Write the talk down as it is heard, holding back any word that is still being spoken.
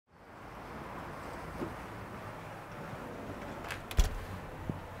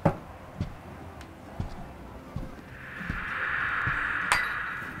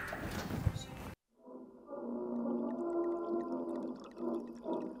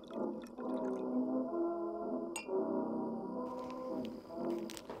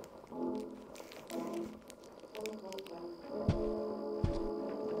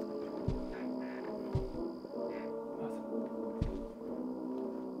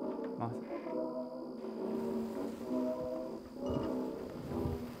Martha.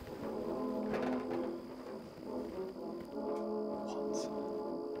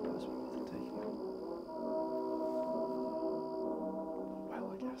 Well,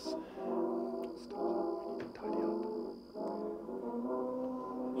 I guess. Still, we need to tidy up.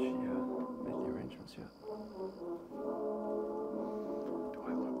 She made the arrangements yet? Do I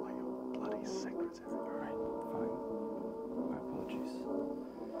look like a bloody secretary? Alright, fine. My apologies.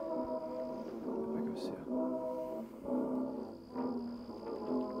 I go see her.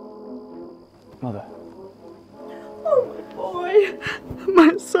 Mother. Oh, my boy.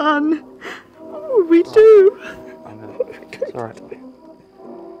 My son. What will we do? I'm gonna... It's alright.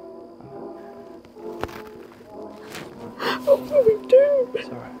 What will we do? It's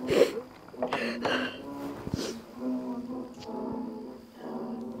alright.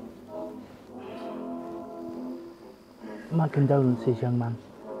 My condolences, young man.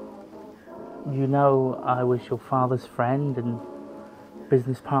 You know I was your father's friend and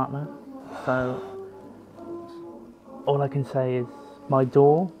business partner, so all I can say is my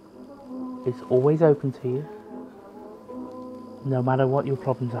door is always open to you, no matter what your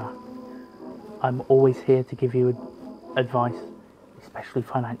problems are. I'm always here to give you advice, especially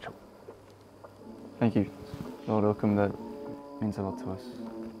financial. Thank you, Lord Oakham. That means a lot to us.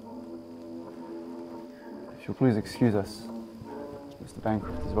 If you'll please excuse us, Mr.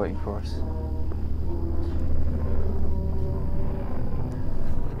 Bancroft is waiting for us.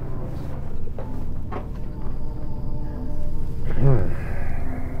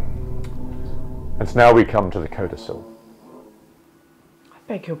 And now we come to the codicil. I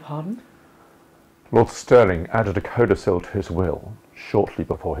beg your pardon? Lord Stirling added a codicil to his will shortly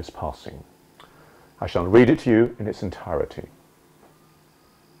before his passing. I shall read it to you in its entirety.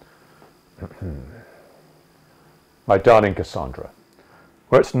 My darling Cassandra,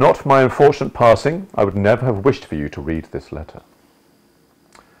 were it not for my unfortunate passing, I would never have wished for you to read this letter.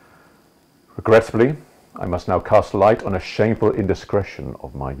 Regretfully, I must now cast light on a shameful indiscretion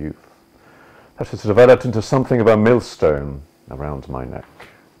of my youth that has developed into something of a millstone around my neck.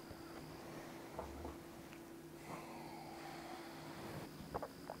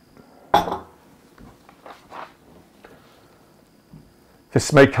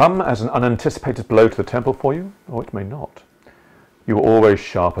 This may come as an unanticipated blow to the temple for you, or it may not. You were always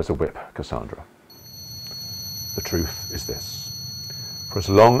sharp as a whip, Cassandra. The truth is this. For as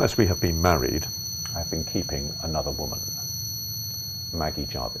long as we have been married, I have been keeping another woman, Maggie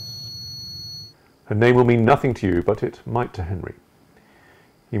Jarvis. Her name will mean nothing to you, but it might to Henry.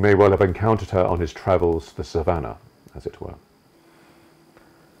 He may well have encountered her on his travels, the savannah, as it were.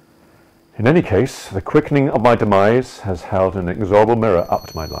 In any case, the quickening of my demise has held an inexorable mirror up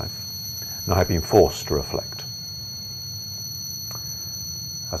to my life, and I have been forced to reflect.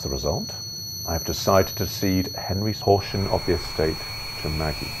 As a result, I have decided to cede Henry's portion of the estate to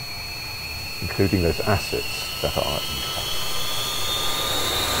Maggie, including those assets that are in trust.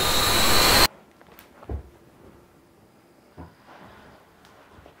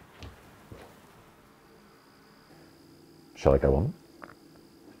 Shall I go on?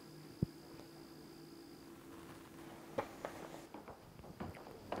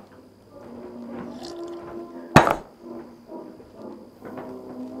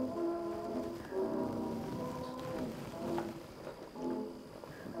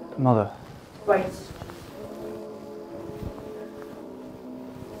 Mother. Wait.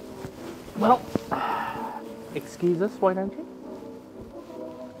 Well, excuse us, why don't you?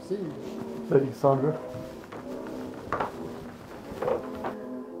 Lady Cassandra.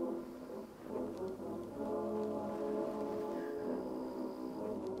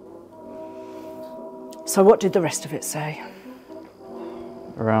 So what did the rest of it say?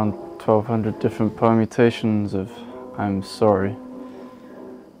 Around 1,200 different permutations of I'm sorry.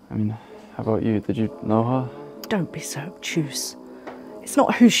 I mean, how about you? Did you know her? Don't be so obtuse. It's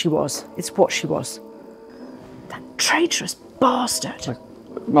not who she was, it's what she was. That traitorous bastard.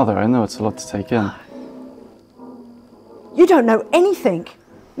 Look, Mother, I know it's a lot to take in. You don't know anything.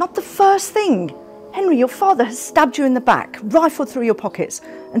 Not the first thing. Henry, your father has stabbed you in the back, rifled through your pockets,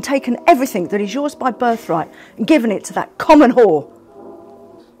 and taken everything that is yours by birthright and given it to that common whore.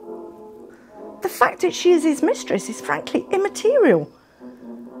 The fact that she is his mistress is frankly immaterial.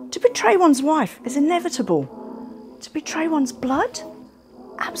 To betray one's wife is inevitable. To betray one's blood?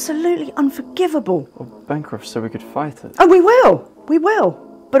 Absolutely unforgivable. Well, Bancroft said we could fight it. And we will.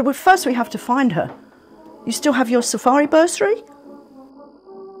 But first we have to find her. You still have your safari bursary?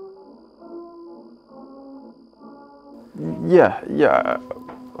 Yeah,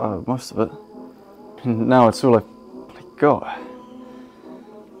 most of it. And now it's all I've got.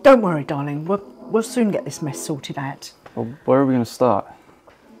 Don't worry, darling. We'll soon get this mess sorted out. Well, where are we going to start?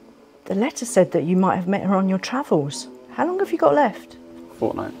 The letter said that you might have met her on your travels. How long have you got left?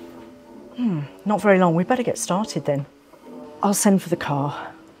 Fortnight. Not very long. We better get started then. I'll send for the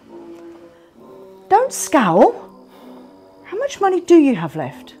car. Don't scowl. How much money do you have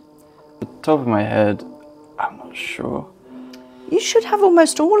left? At the top of my head, I'm not sure. You should have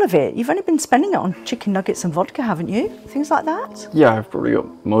almost all of it. You've only been spending it on chicken nuggets and vodka, haven't you? Things like that? Yeah, I've probably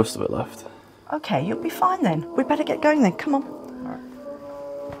got most of it left. Okay, you'll be fine then. We better get going then. Come on.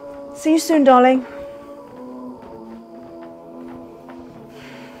 See you soon, darling.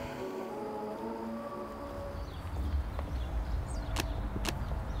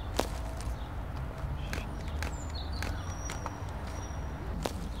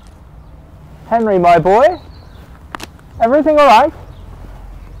 Henry, my boy, everything all right?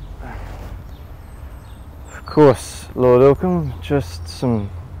 Of course, Lord Oakham. Just some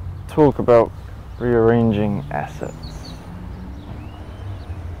talk about rearranging assets.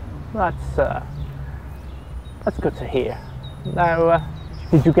 That's good to hear. Now,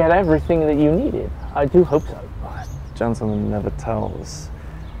 did you get everything that you needed? I do hope so. Gentleman never tells.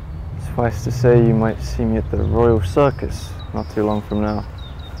 Suffice to say, you might see me at the Royal Circus not too long from now.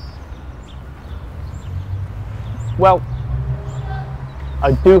 Well,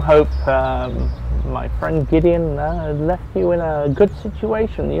 I do hope my friend Gideon left you in a good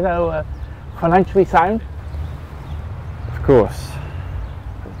situation, you know, financially sound. Of course.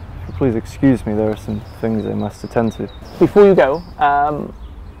 If you please excuse me, there are some things I must attend to. Before you go,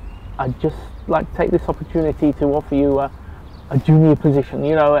 I'd just like to take this opportunity to offer you a junior position.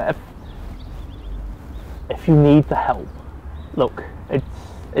 You know, if you need the help, look,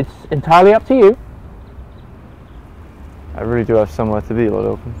 it's entirely up to you. I really do have somewhere to be, Lord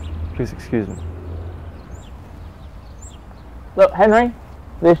Oakham. Please excuse me. Look, Henry,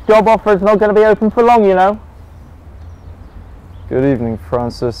 this job offer is not going to be open for long, you know. Good evening,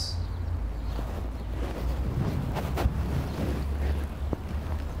 Francis.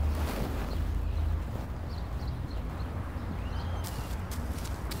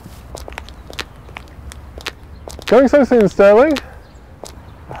 Going so soon, Sterling?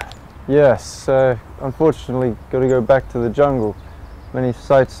 Yes, unfortunately got to go back to the jungle. Many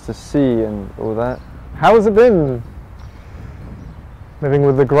sights to see and all that. How has it been? Living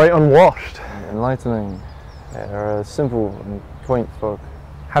with the great unwashed. Enlightening. They're a simple and quaint folk.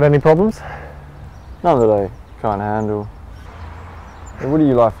 Had any problems? None that I can't handle. Hey, what are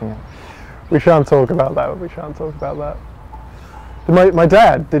you laughing at? We shan't talk about that. We shan't talk about that. My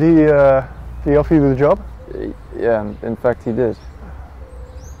dad, did he offer you the job? Yeah, in fact he did.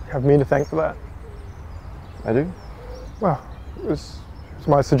 You have me to thank for that. I do? Well, it was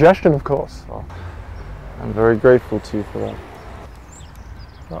my suggestion, of course. Well, I'm very grateful to you for that.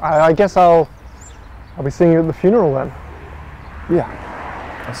 I guess I'll be seeing you at the funeral then.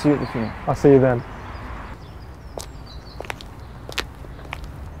 Yeah, I'll see you at the funeral. I'll see you then.